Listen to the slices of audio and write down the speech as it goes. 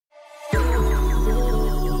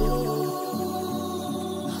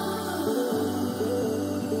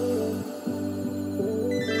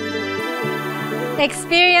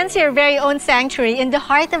Experience your very own sanctuary in the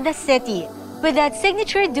heart of the city with that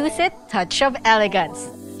signature Dusit touch of elegance.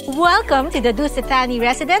 Welcome to the Dusit Thani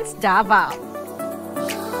Residence Davao.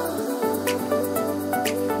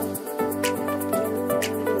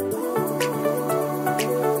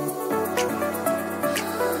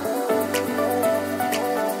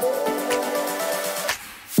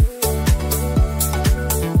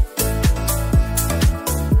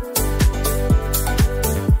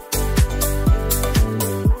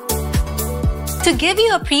 To give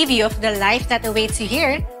you a preview of the life that awaits you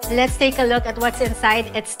here, let's take a look at what's inside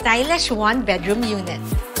its stylish one-bedroom unit.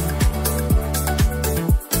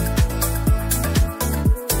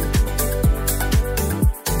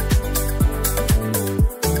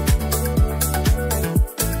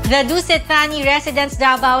 The Dusit Thani Residence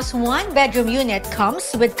Davao's one-bedroom unit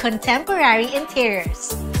comes with contemporary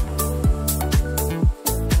interiors,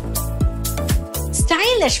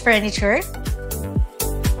 stylish furniture,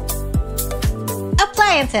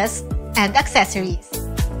 appliances, and accessories.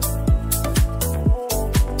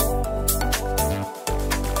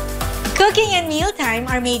 Cooking and mealtime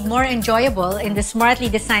are made more enjoyable in the smartly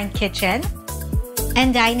designed kitchen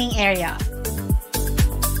and dining area.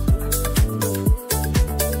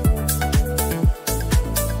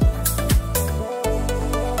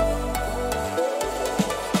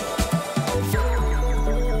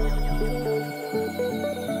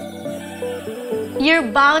 You're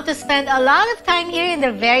bound to spend a lot of time here in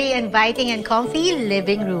the very inviting and comfy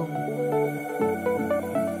living room.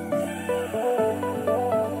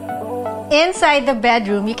 Inside the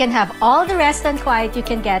bedroom, you can have all the rest and quiet you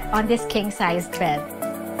can get on this king-sized bed.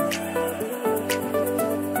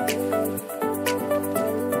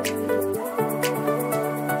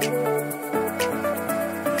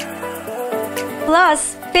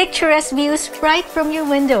 Plus, picturesque views right from your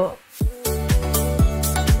window.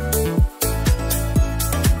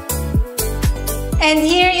 And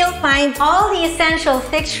here you'll find all the essential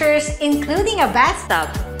fixtures, including a bathtub.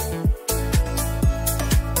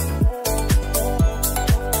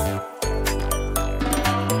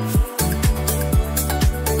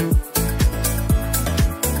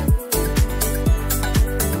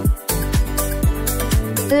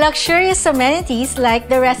 Luxurious amenities like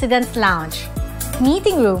the residence lounge,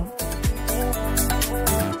 meeting room,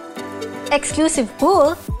 exclusive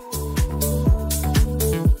pool,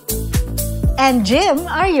 and gym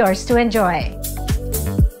are yours to enjoy.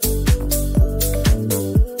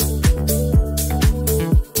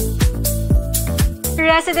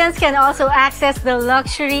 Residents can also access the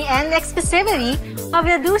luxury and exclusivity of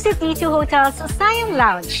the Dusit T2 Hotel's Siam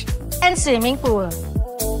Lounge and swimming pool.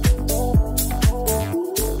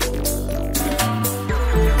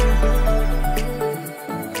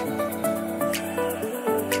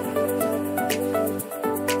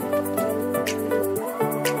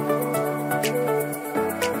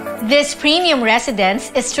 This premium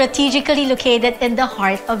residence is strategically located in the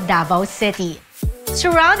heart of Davao City,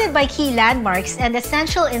 surrounded by key landmarks and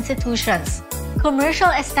essential institutions, commercial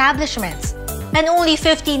establishments, and only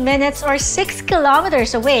 15 minutes or 6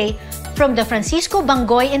 kilometers away from the Francisco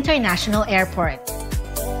Bangoy International Airport.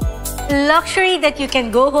 Luxury that you can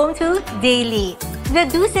go home to daily. The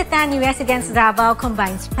Dusit Thani Residence Davao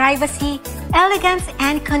combines privacy, elegance,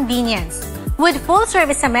 and convenience, with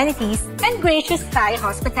full-service amenities and gracious Thai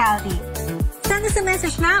hospitality. Send us a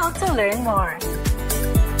message now to learn more.